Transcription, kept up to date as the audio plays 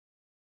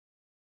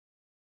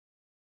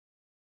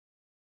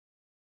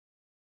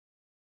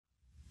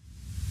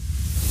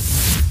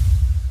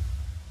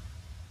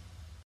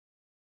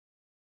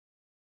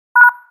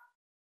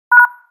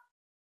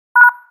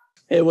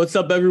Hey, what's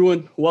up,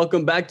 everyone?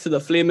 Welcome back to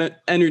the Flame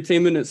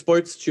Entertainment and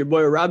Sports. It's your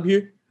boy Rob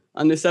here.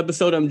 On this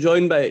episode, I'm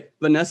joined by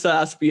Vanessa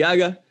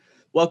Aspillaga.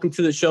 Welcome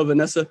to the show,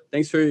 Vanessa.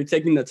 Thanks for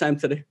taking the time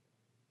today.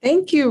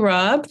 Thank you,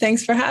 Rob.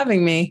 Thanks for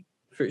having me.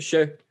 For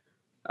sure.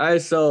 All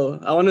right, so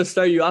I want to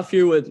start you off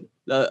here with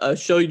a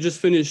show you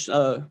just finished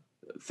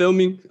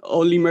filming,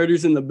 Only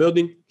Murders in the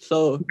Building.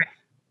 So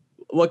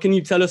what can you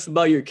tell us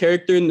about your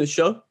character in the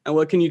show? And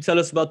what can you tell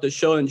us about the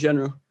show in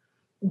general?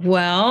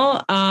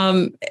 Well,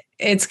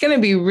 it's going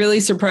to be really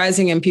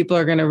surprising and people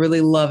are going to really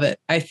love it,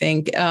 I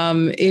think.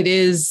 It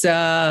is,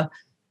 to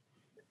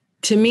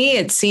me,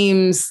 it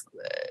seems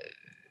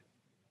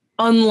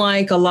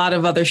unlike a lot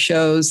of other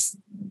shows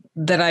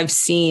that I've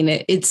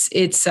seen.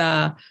 It's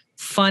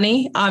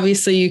funny.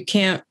 Obviously, you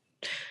can't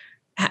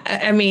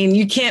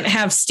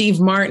have Steve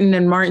Martin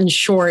and Martin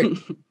Short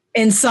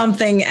in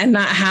something and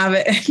not have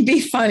it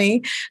be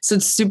funny. So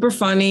it's super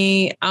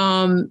funny.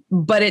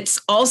 But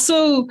it's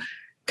also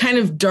kind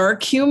of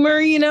dark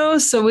humor,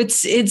 so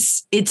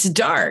it's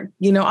dark,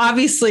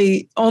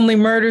 obviously Only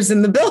Murders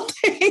in the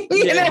Building,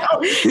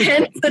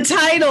 hence the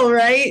title,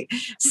 right?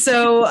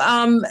 So,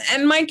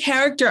 and my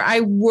character, I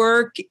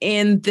work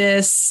in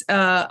this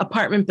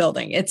apartment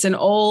building. It's an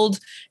old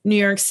New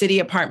York City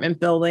apartment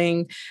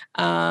building.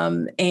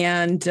 And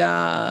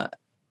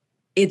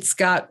it's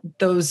got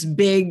those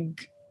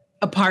big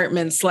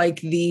apartments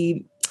like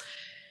New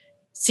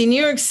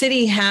York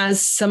City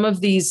has some of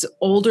these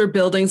older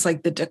buildings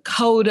like the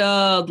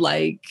Dakota,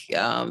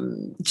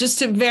 just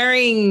to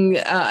varying,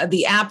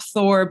 the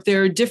Apthorpe.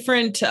 There are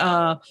different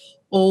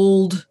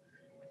old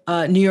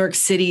New York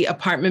City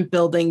apartment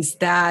buildings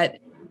that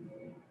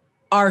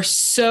are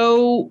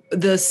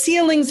the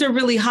ceilings are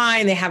really high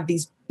and they have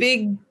these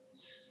big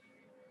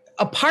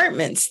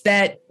apartments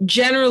that,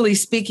 generally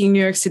speaking, New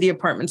York City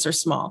apartments are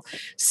small.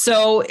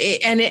 So,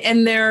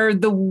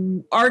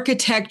 the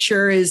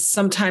architecture is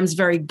sometimes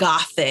very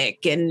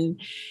Gothic.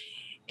 And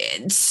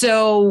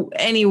so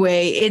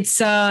anyway, it's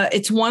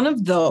one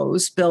of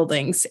those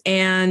buildings,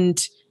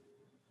 and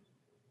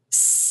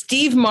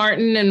Steve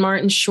Martin and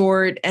Martin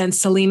Short and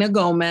Selena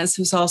Gomez,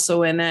 who's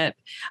also in it,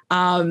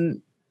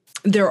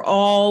 they're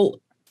all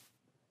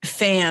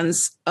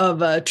fans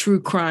of a true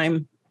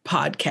crime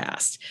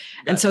podcast.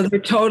 And so they're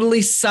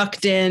totally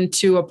sucked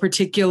into a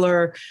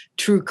particular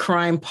true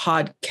crime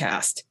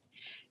podcast.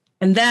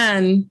 And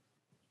then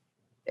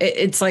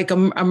it's like a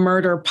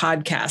murder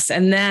podcast.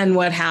 And then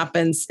what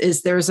happens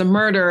is there's a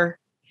murder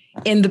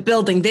in the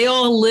building. They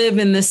all live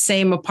in the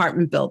same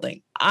apartment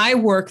building. I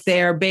work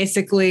there.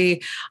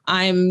 Basically,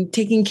 I'm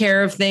taking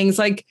care of things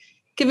like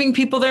giving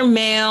people their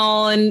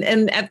mail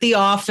and at the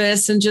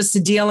office and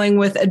just dealing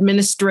with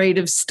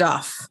administrative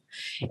stuff.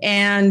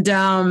 And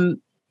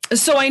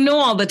so I know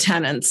all the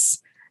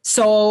tenants.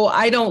 So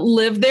I don't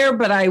live there,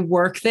 but I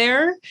work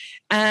there.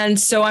 And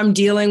so I'm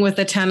dealing with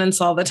the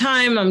tenants all the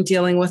time. I'm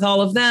dealing with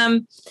all of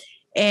them.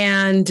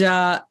 And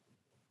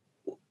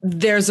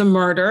there's a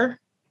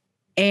murder.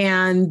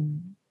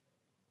 And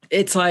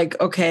it's like,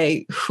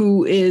 okay,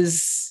 who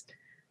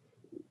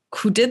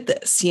did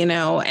this,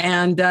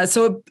 And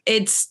so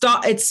it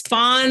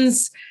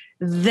spawns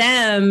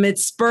them, it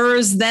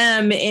spurs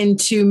them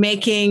into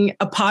making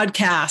a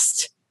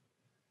podcast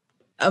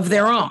of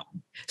their own.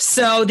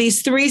 So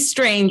these three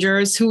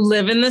strangers who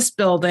live in this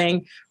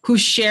building, who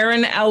share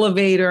an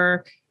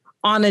elevator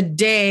on a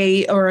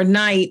day or a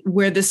night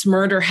where this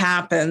murder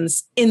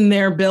happens in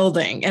their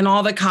building, and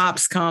all the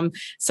cops come.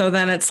 So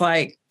then it's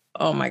like,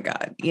 oh my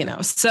God,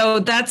 So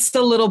that's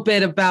a little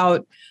bit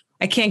about,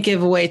 I can't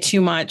give away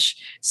too much.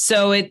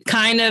 So it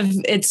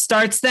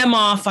starts them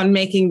off on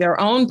making their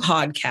own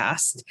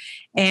podcast.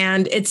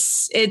 And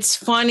it's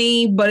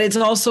funny, but it's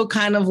also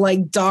kind of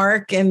like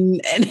dark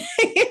and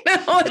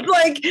it's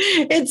like,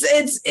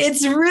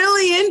 it's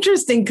really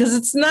interesting because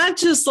it's not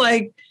just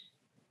like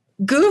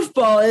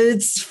goofball.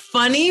 It's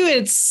funny,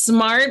 it's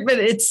smart, but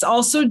it's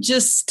also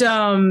just,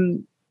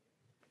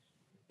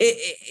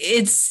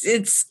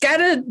 it's got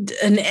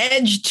an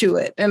edge to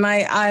it. And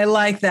I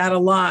like that a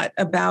lot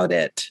about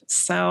it.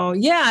 So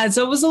yeah,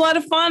 so it was a lot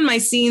of fun. My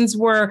scenes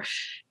were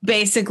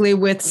basically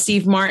with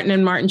Steve Martin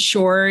and Martin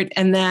Short.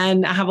 And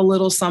then I have a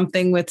little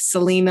something with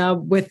Selena,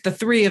 with the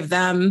three of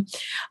them.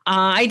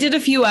 I did a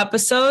few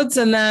episodes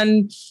and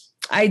then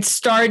I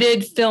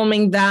started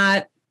filming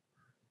that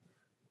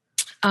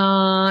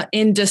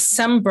in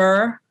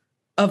December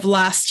of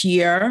last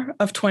year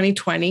of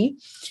 2020.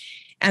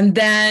 And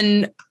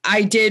then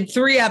I did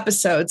 3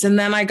 episodes, and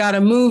then I got a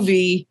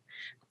movie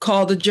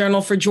called A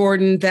Journal for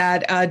Jordan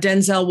that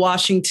Denzel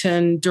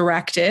Washington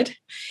directed.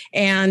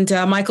 And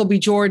Michael B.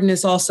 Jordan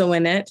is also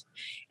in it.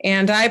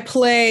 And I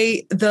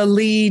play the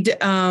lead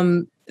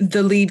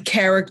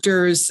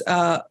character's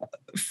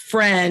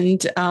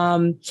friend.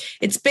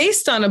 It's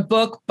based on a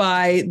book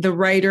by the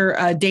writer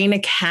Dana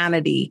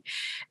Kennedy.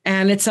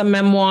 And it's a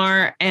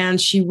memoir, and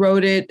she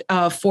wrote it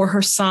for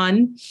her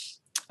son,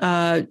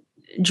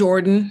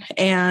 Jordan.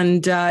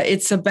 And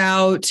it's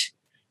about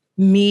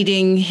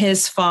meeting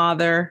his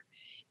father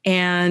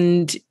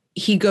and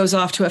he goes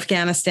off to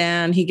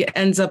Afghanistan. He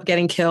ends up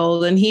getting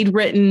killed, and he'd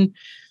written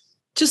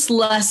just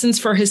lessons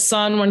for his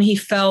son when he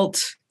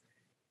felt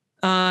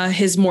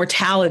his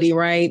mortality,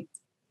 right,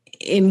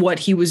 in what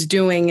he was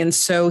doing. And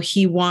so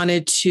he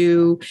wanted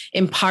to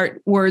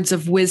impart words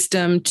of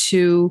wisdom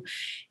to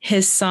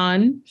his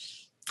son.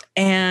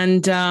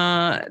 And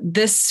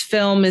this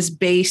film is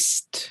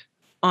based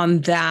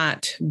on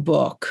that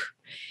book.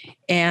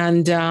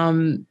 And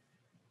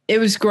it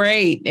was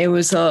great. It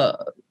was a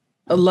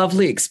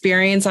lovely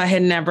experience. I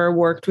had never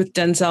worked with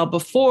Denzel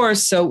before,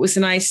 so it was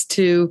nice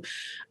to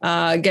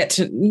get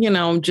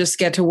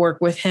to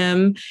work with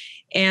him.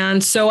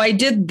 And so I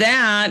did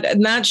that,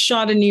 and that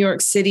shot in New York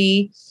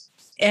City.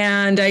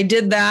 And I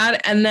did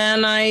that. And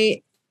then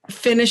I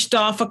finished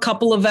off a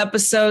couple of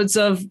episodes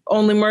of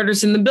Only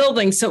Murders in the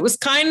Building. So it was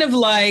kind of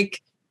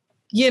like,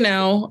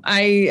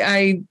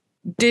 I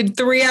did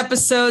 3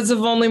 episodes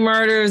of Only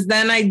Murders.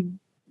 Then I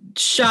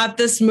shot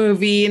this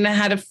movie, and I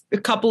had a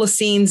couple of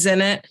scenes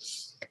in it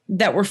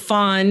that were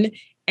fun.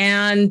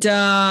 And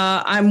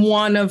I'm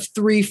one of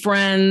 3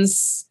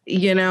 friends,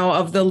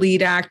 of the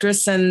lead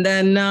actress. And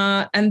then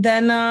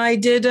I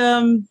did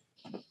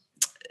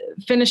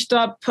finished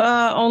up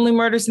Only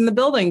Murders in the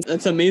Building.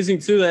 That's amazing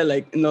too, that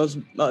like in those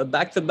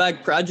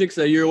back-to-back projects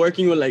that you're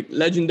working with like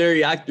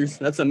legendary actors.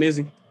 That's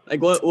amazing.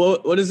 Like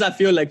what does that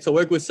feel like to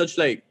work with such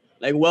like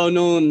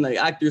well-known like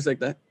actors like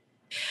that?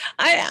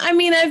 I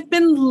mean, I've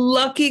been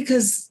lucky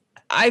because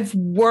I've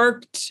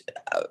worked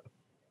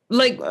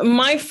like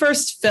my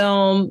first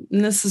film,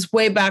 and this is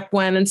way back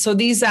when. And so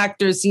these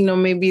actors,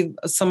 maybe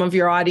some of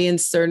your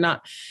audience, they're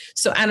not.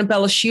 So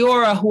Annabella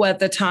Sciorra, who at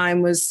the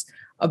time was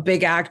a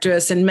big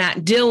actress, and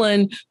Matt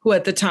Dillon, who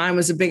at the time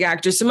was a big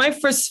actor. So my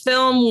first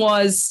film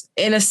was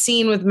in a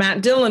scene with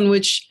Matt Dillon,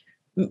 which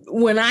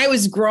when I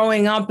was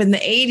growing up in the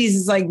 80s,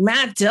 it's like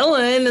Matt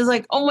Dillon is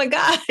like, oh my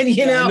God, I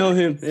know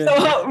him. Yeah.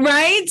 So,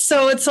 right.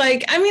 So it's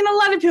like, I mean, a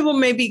lot of people,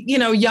 maybe,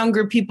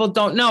 younger people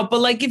don't know, but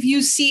like, if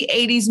you see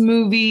 80s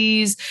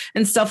movies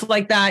and stuff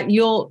like that,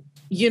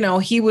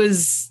 he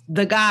was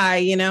the guy,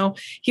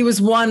 he was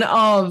one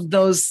of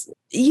those.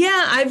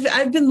 Yeah.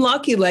 I've been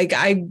lucky. Like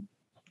I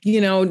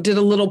did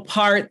a little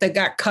part that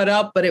got cut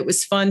up, but it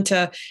was fun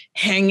to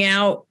hang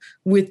out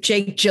with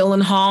Jake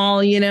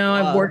Gyllenhaal,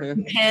 I've worked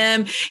with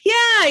him.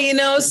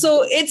 Yeah.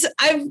 So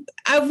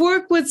I've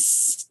worked with,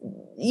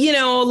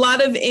 a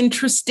lot of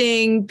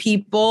interesting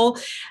people.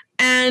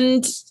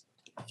 And,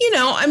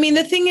 I mean,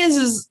 the thing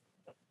is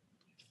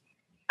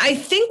I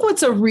think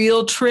what's a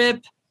real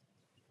trip,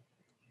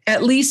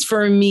 at least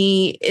for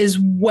me, is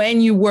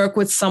when you work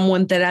with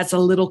someone that as a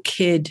little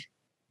kid,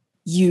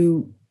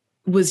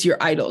 was your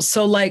idol.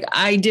 So like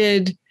I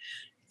did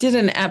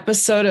an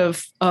episode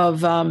of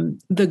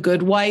The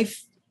Good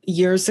Wife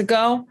years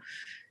ago.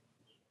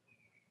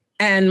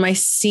 And my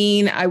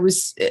scene, I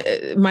was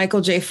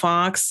Michael J.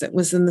 Fox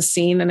was in the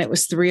scene, and it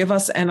was 3 of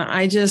us. And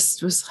I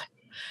just was like,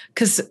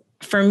 because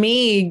for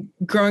me,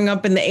 growing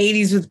up in the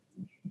 80s with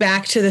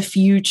Back to the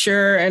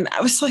Future, and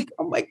I was like,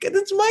 oh my God,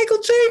 it's Michael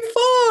J.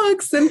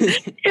 Fox. And,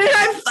 and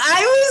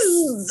I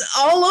was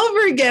all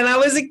over again. I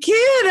was a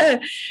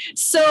kid.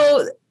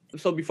 So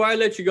before I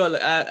let you go,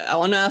 I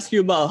want to ask you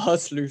about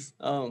Hustlers.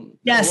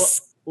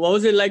 Yes. What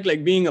was it like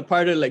being a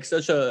part of like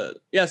such a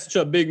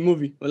big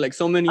movie with like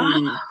so many?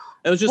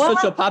 It was just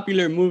such a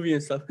popular movie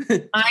and stuff.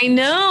 I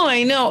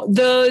know.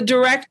 The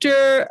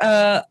director,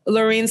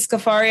 Lorene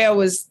Scafaria,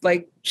 was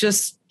like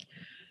just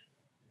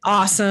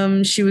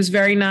awesome. She was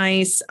very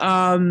nice.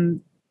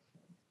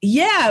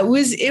 Yeah,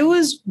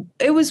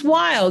 it was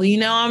wild.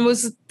 I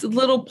was a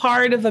little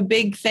part of a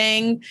big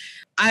thing.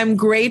 I'm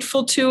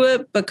grateful to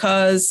it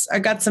because I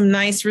got some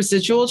nice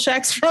residual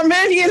checks from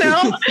it,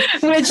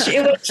 which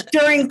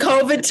during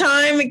COVID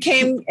time, it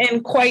came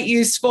in quite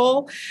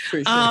useful.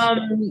 Sure.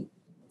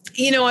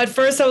 At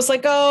first I was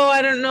like, oh,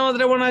 I don't know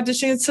that I want to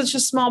audition. It's such a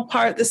small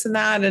part, this and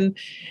that. And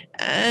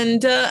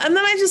then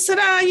I just said,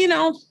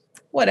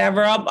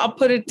 whatever, I'll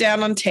put it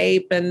down on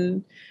tape.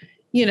 And,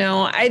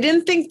 I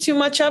didn't think too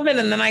much of it.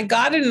 And then I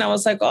got it and I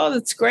was like, oh,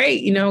 that's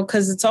great,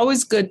 because it's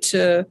always good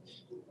to,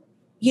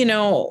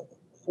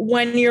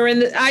 when you're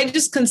I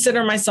just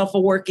consider myself a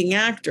working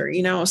actor,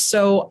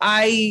 so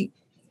I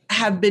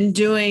have been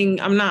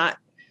I'm not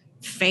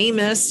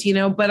famous,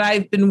 but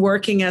I've been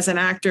working as an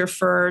actor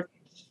for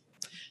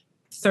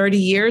 30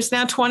 years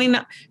now,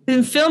 29,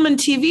 been film and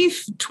TV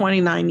for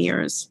 29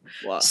 years.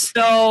 Wow.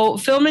 So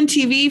film and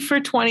TV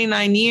for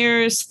 29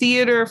 years,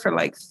 theater for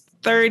like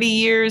 30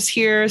 years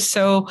here.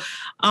 So,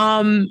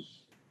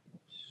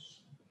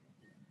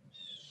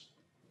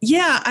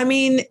 yeah, I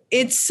mean,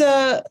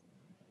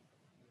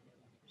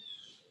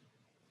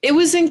 it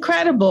was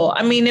incredible.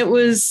 I mean, it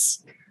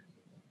was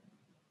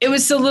a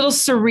little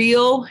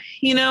surreal,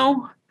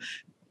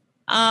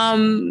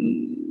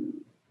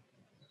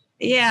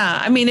 yeah,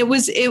 I mean,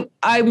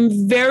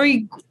 I'm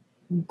very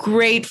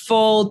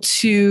grateful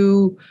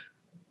to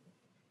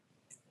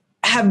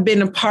have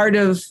been a part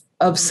of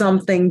of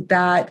something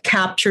that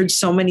captured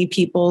so many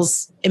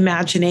people's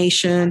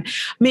imagination.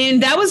 I mean,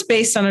 that was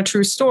based on a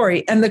true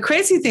story. And the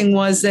crazy thing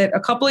was that a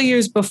couple of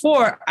years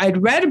before,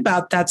 I'd read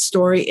about that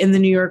story in the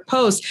New York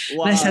Post.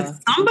 Wow. And I said,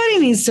 somebody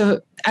needs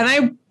to, and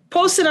I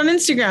posted on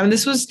Instagram.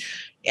 This was,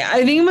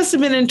 I think it must have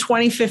been in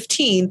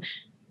 2015.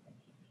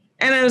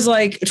 And I was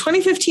like,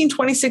 2015,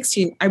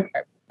 2016,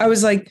 I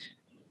was like,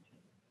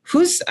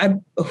 who's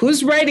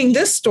writing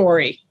this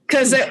story?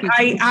 Because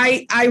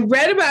I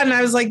read about it and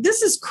I was like,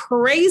 this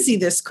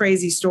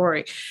crazy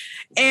story.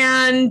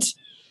 And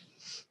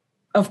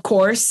of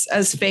course,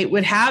 as fate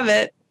would have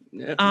it,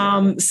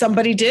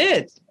 somebody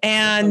did.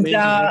 And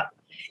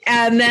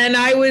then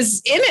I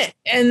was in it.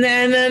 And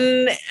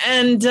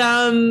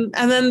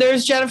then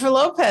there's Jennifer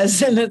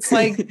Lopez. And it's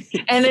like,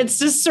 and it's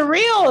just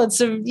surreal.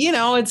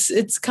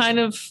 It's kind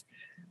of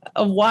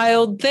a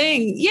wild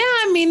thing. Yeah.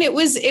 I mean, it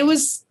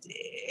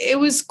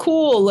was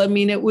cool. I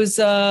mean, it was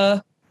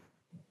a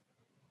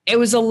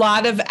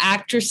lot of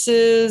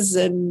actresses.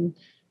 And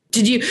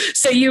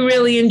so you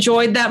really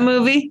enjoyed that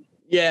movie?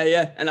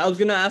 Yeah. And I was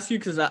going to ask you,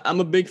 because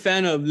I'm a big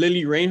fan of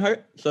Lily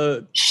Reinhart.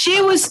 So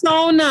she was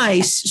so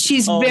nice.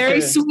 She's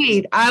very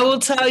sweet. I will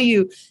tell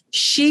you,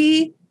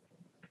 she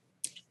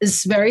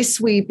is very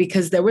sweet,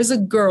 because there was a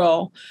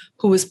girl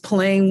who was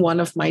playing one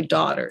of my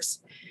daughters.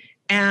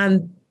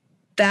 And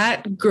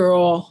that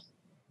girl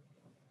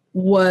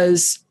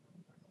was,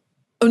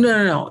 oh,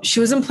 no. She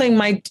wasn't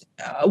playing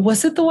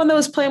was it the one that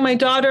was playing my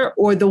daughter,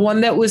 or the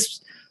one that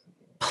was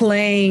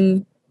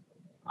playing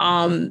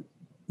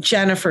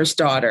Jennifer's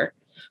daughter?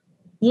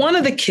 One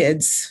of the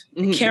kids.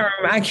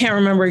 Mm-hmm. I can't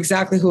remember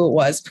exactly who it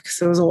was, because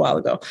it was a while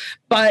ago,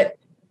 but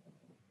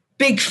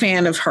big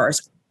fan of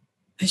hers.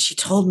 And she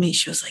told me,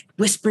 she was like,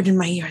 whispered in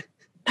my ear,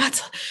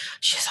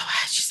 she's on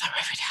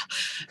Riverdale.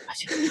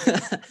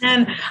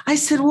 And I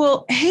said,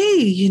 well,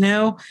 hey,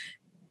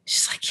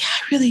 she's like, yeah,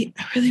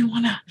 I really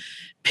want to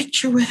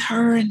picture with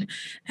her. And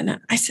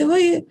I said,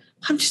 well,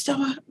 I'm just,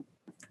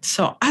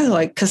 so I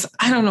like, cause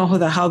I don't know who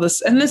the hell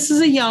and this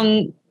is a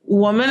young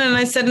woman. And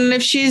I said, and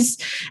if she's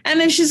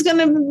going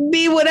to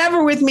be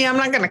whatever with me, I'm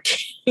not going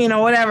to,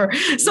 whatever.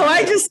 So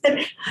I just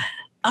said,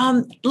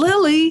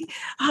 Lily,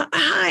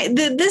 hi,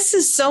 this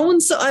is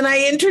so-and-so. And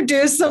I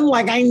introduced them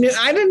like I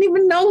didn't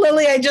even know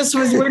Lily.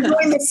 We're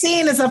doing the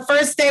scene. It's the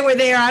first day we're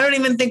there. I don't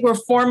even think we're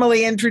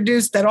formally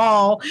introduced at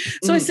all.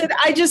 So I said,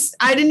 I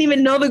didn't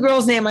even know the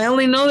girl's name. I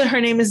only know that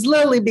her name is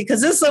Lily,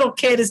 because this little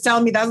kid is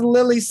telling me that's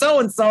Lily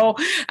so-and-so.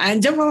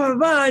 And blah, blah,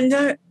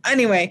 blah.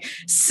 Anyway,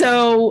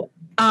 so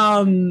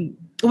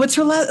what's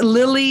her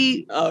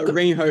Lily?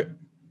 Reinhart.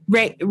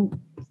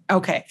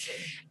 Okay.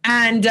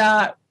 And,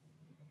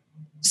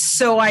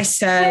 so I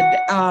said,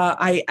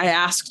 I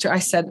asked her, I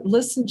said,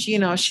 listen,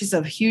 Gino, she's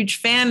a huge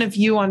fan of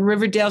you on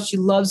Riverdale. She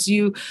loves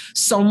you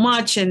so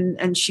much,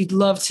 and she'd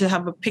love to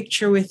have a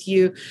picture with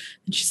you.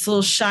 And she's a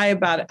little shy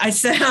about it. I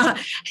said,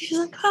 she's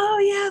like, oh,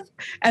 yeah.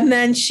 And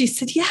then she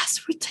said,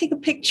 yes, we'll take a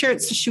picture.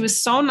 So she was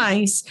so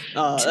nice.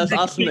 That's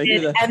awesome to hear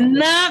that. And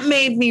that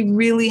made me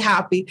really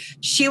happy.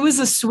 She was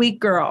a sweet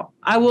girl.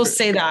 I will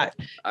say that.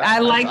 I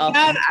like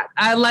that.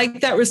 I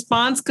like that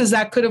response, because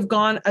that could have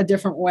gone a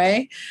different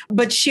way.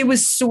 But she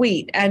was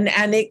sweet, and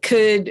it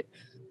could,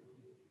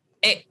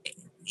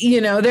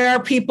 there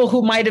are people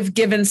who might have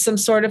given some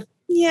sort of,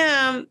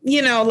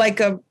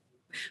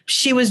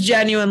 she was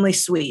genuinely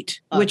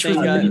sweet, which was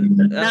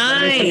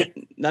nice.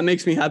 That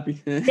makes me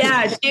happy.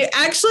 Yeah,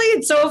 actually,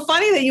 it's so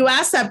funny that you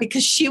asked that,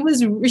 because she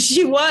was.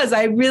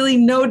 I really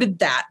noted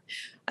that.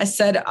 I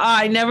said,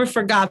 I never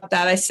forgot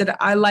that. I said,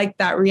 I like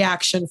that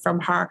reaction from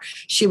her.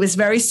 She was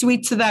very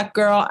sweet to that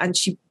girl, and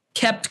she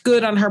kept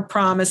good on her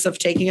promise of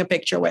taking a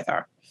picture with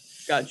her.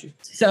 Got you.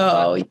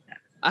 So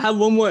I have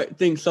one more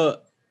thing.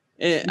 So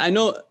I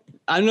know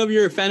if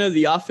you're a fan of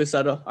The Office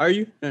at all. Are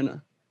you? Or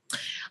no?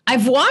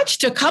 I've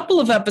watched a couple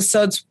of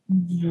episodes.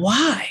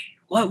 Why?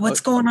 What's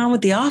going on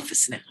with The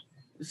Office now?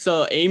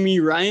 So Amy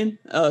Ryan,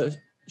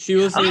 she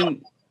was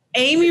in...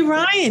 Amy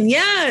Ryan,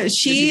 yeah.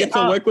 Did you get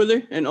to work with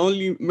her and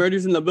Only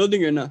Murders in the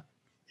Building, or no?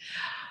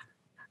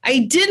 I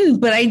didn't,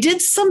 but I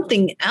did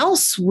something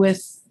else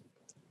with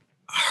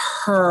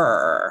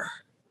her.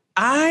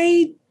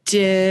 I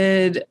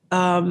did...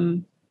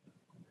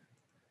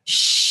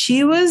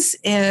 she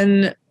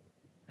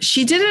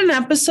did an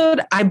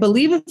episode, I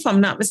believe, if I'm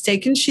not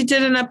mistaken, she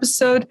did an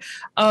episode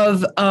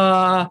of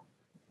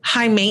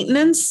High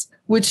Maintenance,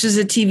 which is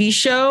a TV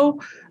show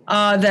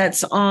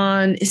that's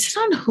on, is it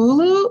on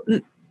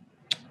Hulu?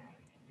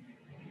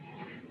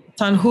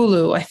 It's on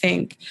Hulu, I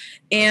think.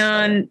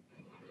 And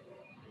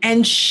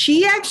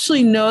she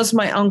actually knows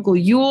my uncle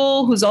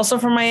Yul, who's also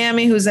from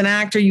Miami, who's an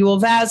actor, Yul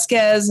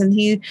Vasquez, and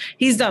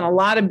he's done a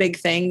lot of big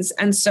things.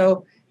 And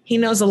so he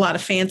knows a lot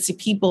of fancy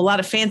people. A lot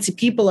of fancy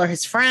people are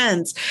his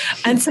friends.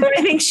 And so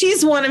I think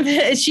she's one of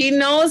his, she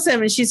knows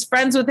him and she's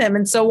friends with him.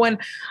 And so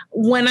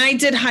when I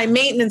did High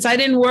Maintenance, I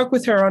didn't work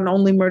with her on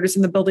Only Murders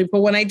in the Building,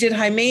 but when I did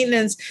High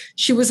Maintenance,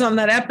 she was on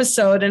that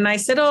episode. And I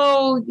said,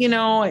 oh,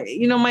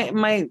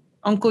 my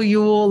Uncle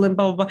Yule and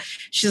blah, blah, blah.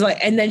 She's like,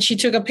 and then she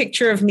took a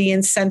picture of me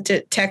and texted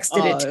it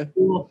to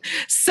Yule.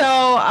 So,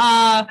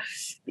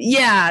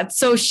 yeah.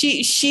 So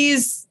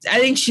she's, I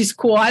think she's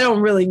cool. I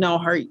don't really know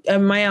her.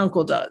 My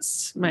uncle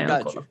does. My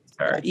uncle knows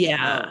her.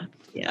 Yeah.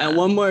 Yeah. And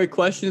one more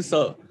question.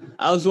 So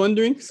I was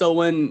wondering, so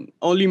when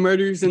Only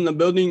Murders in the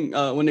Building,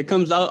 when it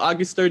comes out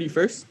August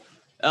 31st,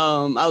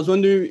 I was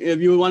wondering if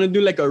you would want to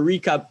do like a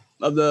recap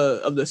of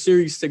the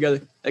series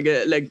together.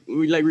 Like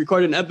we like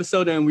record an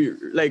episode and we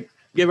like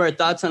give our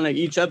thoughts on like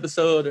each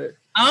episode.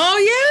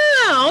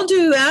 Oh yeah, I'll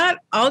do that.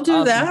 I'll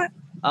do that.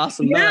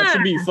 Awesome. Yeah. No, that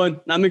should be fun.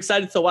 I'm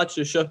excited to watch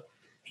the show.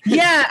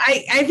 Yeah,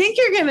 I think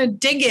you're gonna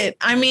dig it.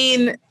 I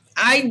mean,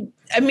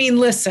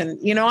 listen,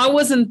 I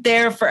wasn't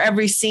there for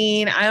every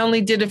scene. I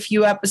only did a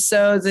few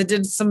episodes. I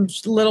did some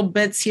little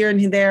bits here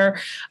and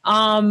there.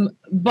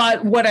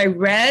 But what I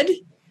read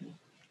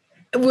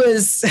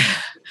was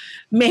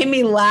made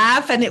me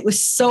laugh, and it was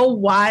so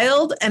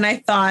wild. And I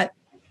thought,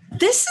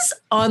 this is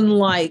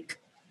unlike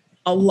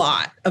a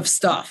lot of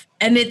stuff.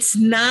 And it's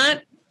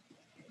not,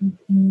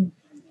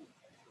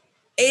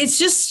 it's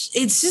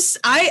just,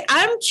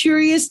 I'm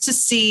curious to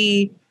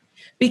see,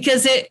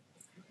 because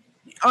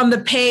on the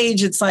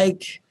page, it's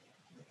like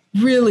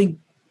really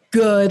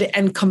good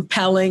and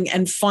compelling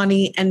and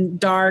funny and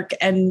dark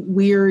and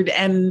weird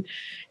and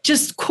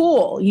just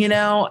cool,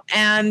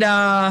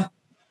 and,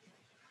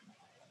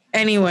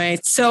 anyway,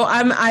 so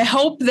I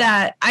hope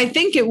that, I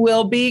think it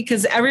will be,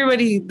 because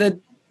everybody that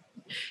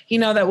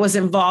was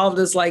involved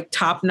is like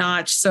top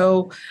notch.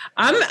 So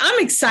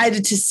I'm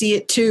excited to see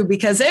it too,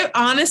 because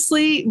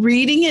honestly,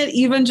 reading it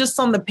even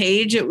just on the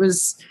page, it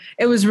was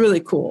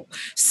really cool.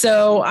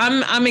 So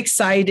I'm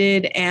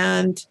excited,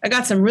 and I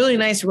got some really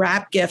nice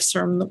rap gifts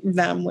from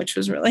them, which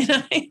was really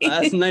nice.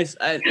 That's nice.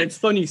 It's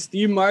funny,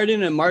 Steve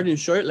Martin and Martin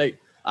Short, like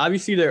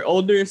obviously they're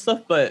older and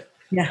stuff, but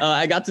yeah.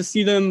 I got to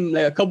see them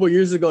like a couple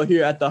years ago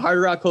here at the Hard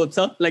Rock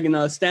Hotel, like in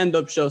a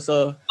stand-up show.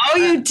 So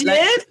you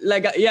did?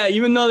 Like yeah,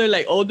 even though they're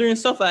like older and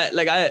stuff,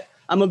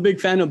 I'm a big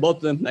fan of both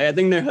of them. Like, I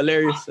think they're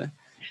hilarious.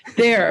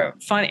 They're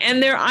fun,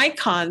 and they're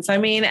icons. I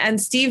mean,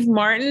 and Steve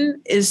Martin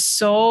is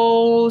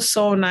so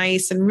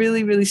nice and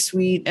really, really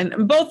sweet,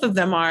 and both of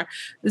them are.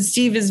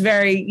 Steve is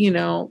very,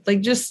 and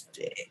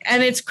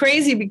it's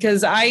crazy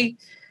because I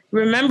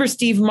remember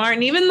Steve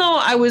Martin, even though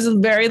I was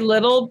very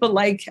little, but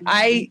like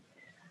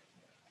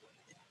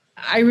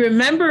I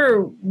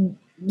remember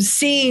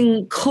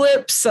seeing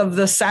clips of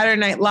the Saturday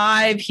Night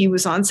Live. He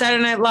was on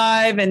Saturday Night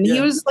Live, and he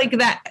was like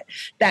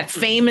that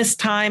famous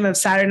time of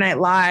Saturday Night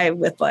Live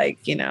with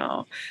like,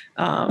 John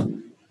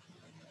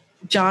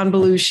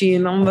Belushi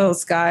and all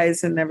those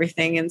guys and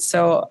everything. And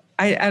so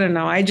I don't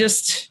know.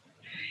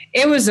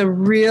 It was a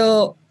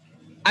real,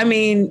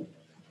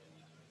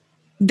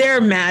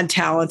 they're mad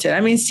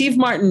talented. Steve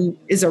Martin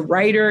is a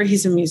writer.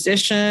 He's a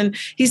musician.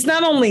 He's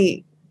not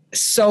only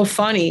so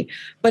funny,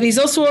 but he's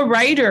also a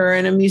writer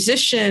and a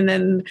musician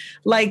and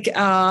like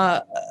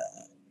a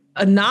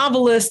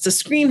novelist, a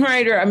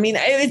screenwriter.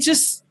 It's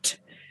just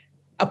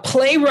a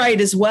playwright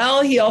as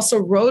well. He also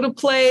wrote a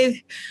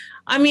play.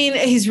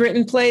 He's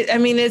written plays.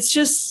 It's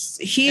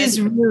just, he's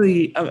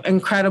really an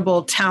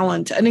incredible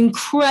talent.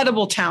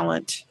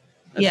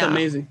 That's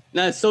amazing.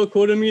 That's so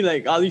cool to me.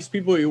 Like all these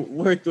people you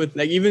worked with,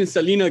 like even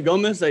Selena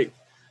Gomez, like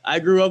I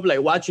grew up like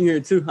watching her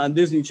too on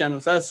Disney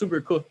Channel. So that's super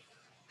cool.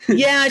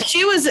 Yeah,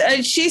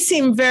 she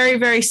seemed very,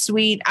 very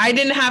sweet. I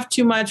didn't have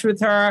too much with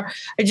her.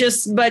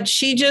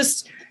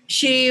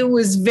 She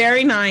was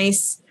very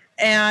nice.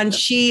 And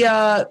she,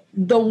 the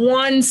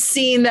one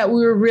scene that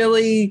we were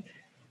really,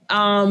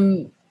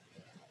 it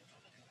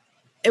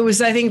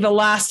was, I think, the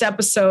last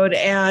episode,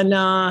 and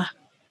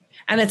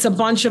it's a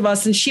bunch of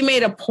us, and she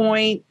made a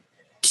point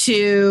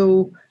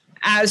to,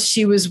 as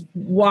she was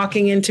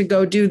walking in to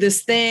go do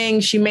this thing,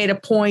 she made a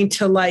point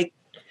to like,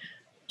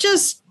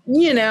 just,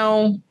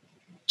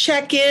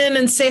 check in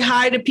and say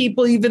hi to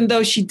people, even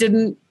though she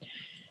didn't,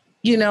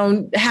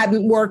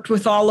 hadn't worked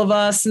with all of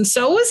us. And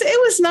so it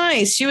was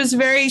nice.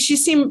 She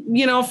seemed,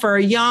 for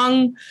a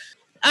young,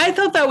 I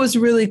thought that was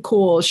really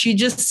cool. She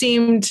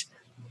seemed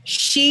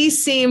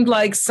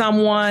like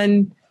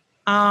someone,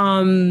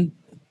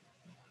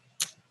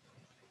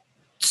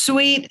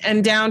 sweet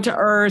and down to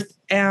earth,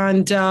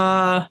 and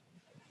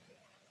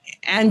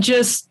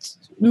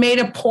just made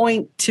a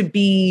point to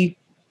be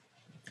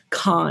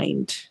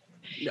kind.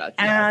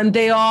 Gotcha. And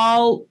they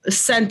all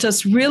sent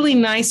us really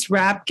nice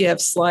wrap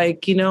gifts,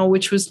 like,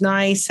 which was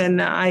nice. And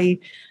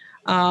it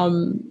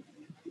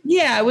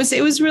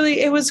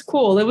was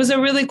cool. It was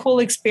a really cool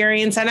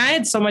experience. And I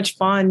had so much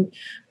fun.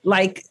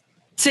 Like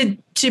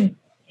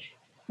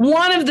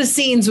one of the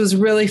scenes was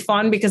really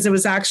fun because it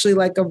was actually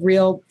like a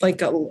real,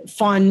 like a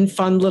fun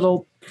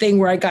little thing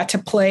where I got to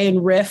play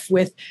and riff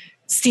with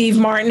Steve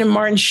Martin and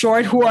Martin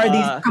Short, who are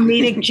these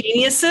comedic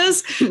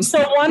geniuses.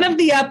 So one of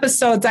the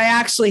episodes, I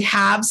actually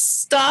have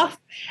stuff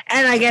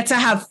and I get to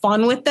have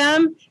fun with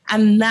them.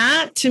 And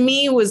that to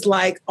me was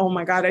like, oh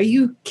my God, are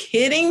you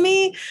kidding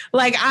me?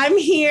 Like I'm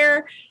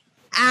here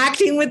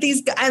acting with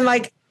these guys, and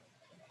like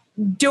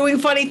doing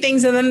funny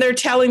things, and then they're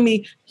telling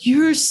me,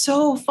 "You're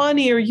so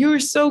funny," or "You're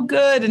so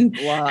good," and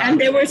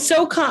they were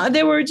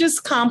they were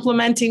just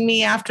complimenting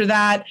me after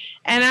that,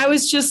 and I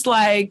was just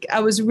like, I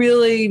was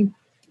really,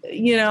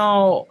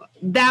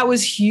 that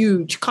was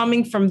huge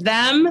coming from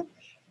them.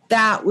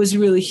 That was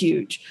really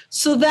huge.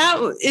 So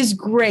that is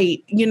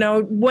great.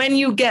 When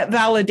you get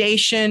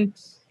validation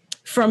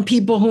from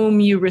people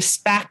whom you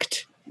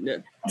respect,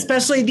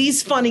 especially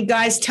these funny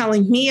guys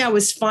telling me I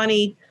was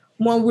funny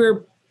when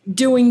we're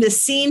doing the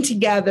scene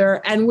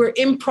together and we're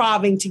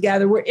improvising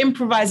together.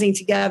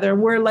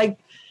 And we're like,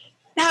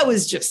 that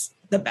was just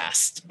the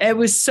best. It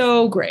was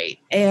so great.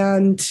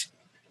 And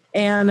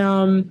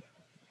I'm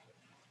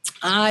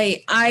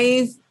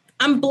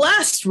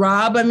blessed,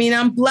 Rob. I mean,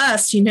 I'm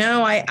blessed.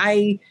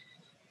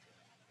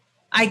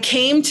 I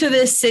came to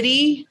this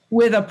city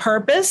with a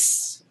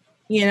purpose.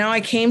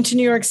 I came to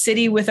New York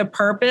City with a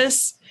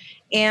purpose,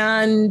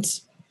 and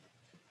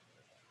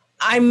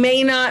I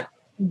may not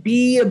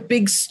be a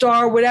big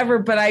star, whatever,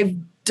 but I've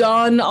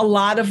done a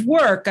lot of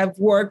work. I've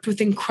worked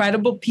with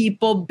incredible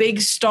people,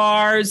 big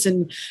stars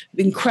and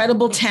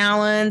incredible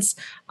talents.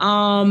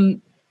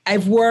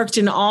 I've worked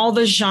in all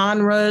the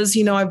genres.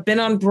 I've been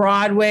on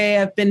Broadway.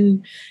 I've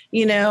been,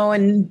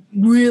 in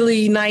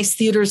really nice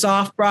theaters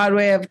off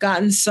Broadway. I've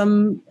gotten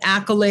some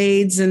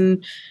accolades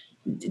and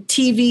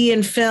TV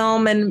and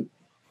film. And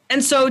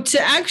so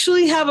to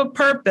actually have a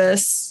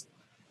purpose,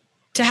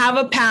 to have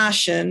a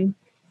passion,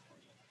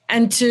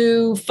 and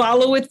to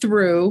follow it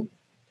through,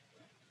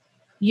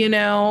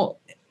 I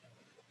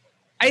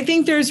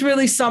think there's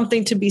really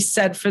something to be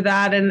said for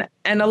that.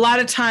 And a lot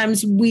of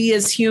times we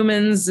as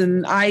humans,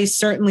 and I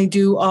certainly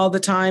do all the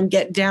time,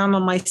 get down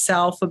on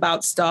myself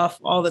about stuff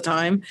all the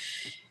time.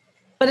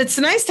 But it's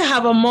nice to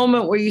have a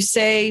moment where you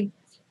say,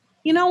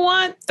 you know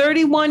what,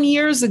 31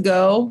 years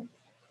ago,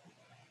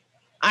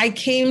 I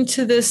came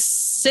to this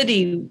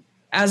city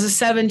as a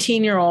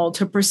 17-year-old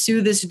to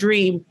pursue this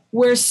dream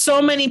where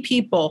so many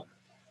people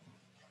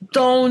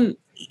don't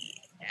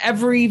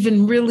ever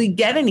even really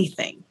get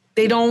anything.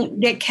 They don't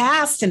get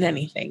cast in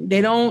anything. They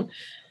don't,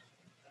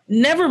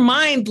 never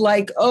mind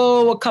like,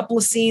 a couple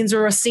of scenes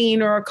or a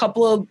scene or a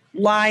couple of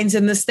lines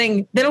in this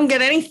thing. They don't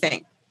get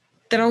anything.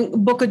 They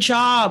don't book a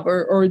job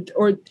or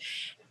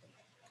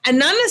and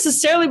not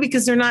necessarily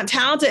because they're not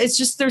talented. It's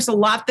just, there's a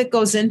lot that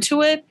goes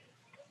into it,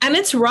 and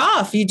it's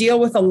rough. You deal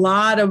with a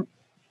lot of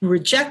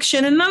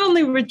rejection, and not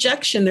only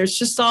rejection, there's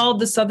just all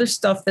this other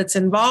stuff that's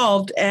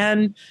involved.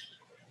 And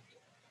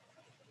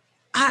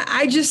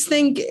I just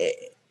think,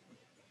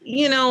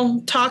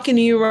 talking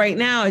to you right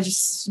now, I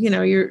just,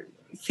 you're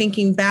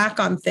thinking back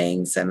on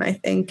things, and I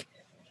think,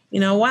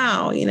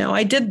 wow,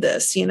 I did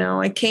this,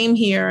 I came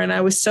here and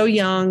I was so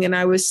young, and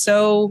it was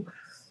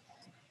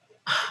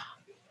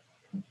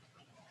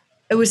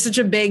such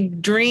a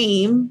big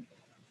dream.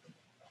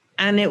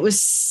 And it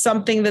was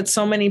something that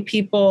so many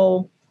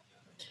people,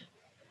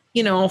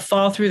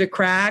 fall through the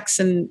cracks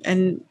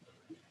and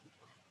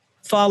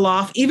fall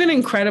off, even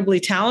incredibly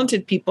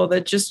talented people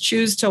that just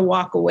choose to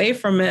walk away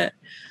from it.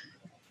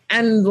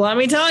 And let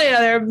me tell you,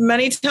 there are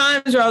many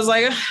times where I was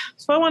like,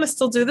 so I want to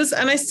still do this.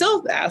 And I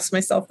still ask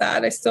myself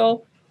that. I'm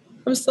still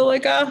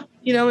like,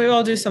 maybe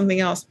I'll do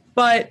something else.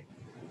 But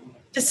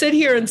to sit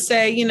here and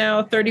say,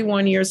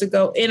 31 years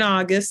ago in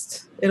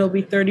August, it'll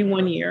be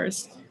 31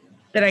 years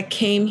that I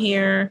came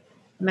here,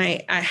 and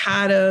I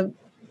had an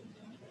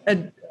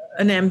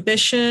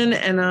ambition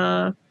and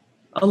a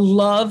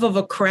love of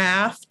a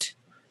craft.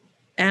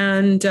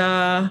 And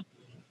I've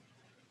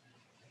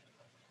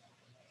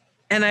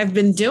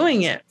been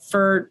doing it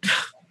for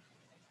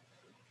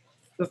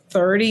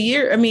 30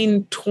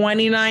 years.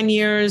 29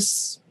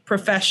 years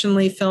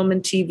professionally, film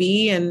and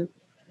TV, and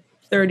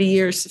 30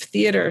 years of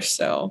theater.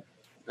 So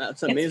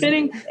that's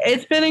amazing.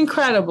 It's been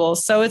incredible.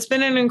 So it's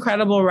been an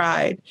incredible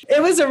ride.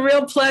 It was a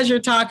real pleasure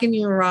talking to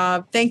you,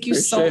 Rob. Thank you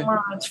so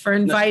much for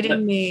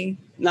inviting me.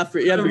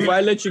 Before I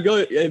let you go,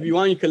 if you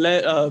want, you can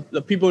let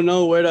the people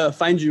know where to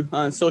find you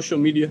on social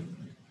media.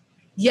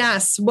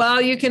 Yes. Well,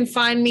 you can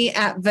find me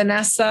at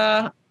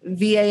Vanessa,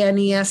 Vanessa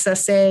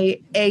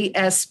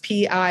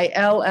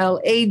Aspillaga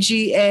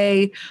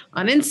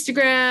on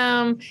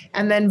Instagram,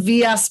 and then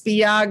V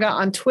Aspillaga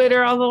on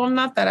Twitter, although I'm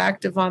not that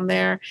active on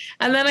there.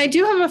 And then I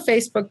do have a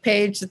Facebook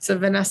page. It's a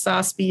Vanessa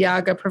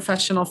Aspillaga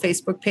professional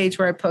Facebook page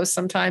where I post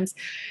sometimes.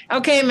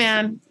 Okay,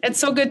 man. It's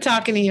so good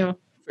talking to you.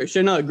 For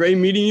sure. No, great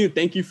meeting you.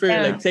 Thank you for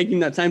taking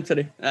that time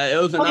today. It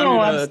was an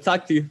honor to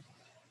talk to you.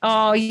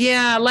 Oh,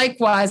 yeah.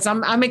 Likewise.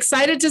 I'm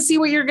excited to see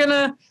what you're going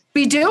to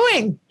be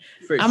doing.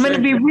 I'm going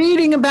to be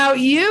reading about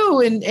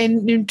you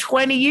in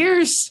 20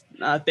 years.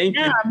 Thank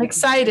you. I'm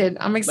excited.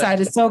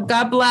 So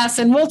God bless.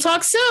 And we'll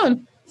talk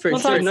soon. For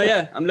sure. No,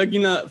 yeah. I'm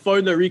looking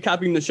forward to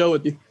recapping the show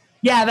with you.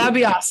 Yeah, that'd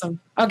be awesome.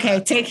 Okay.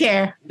 Take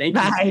care. Thank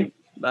you. Bye.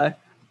 Bye.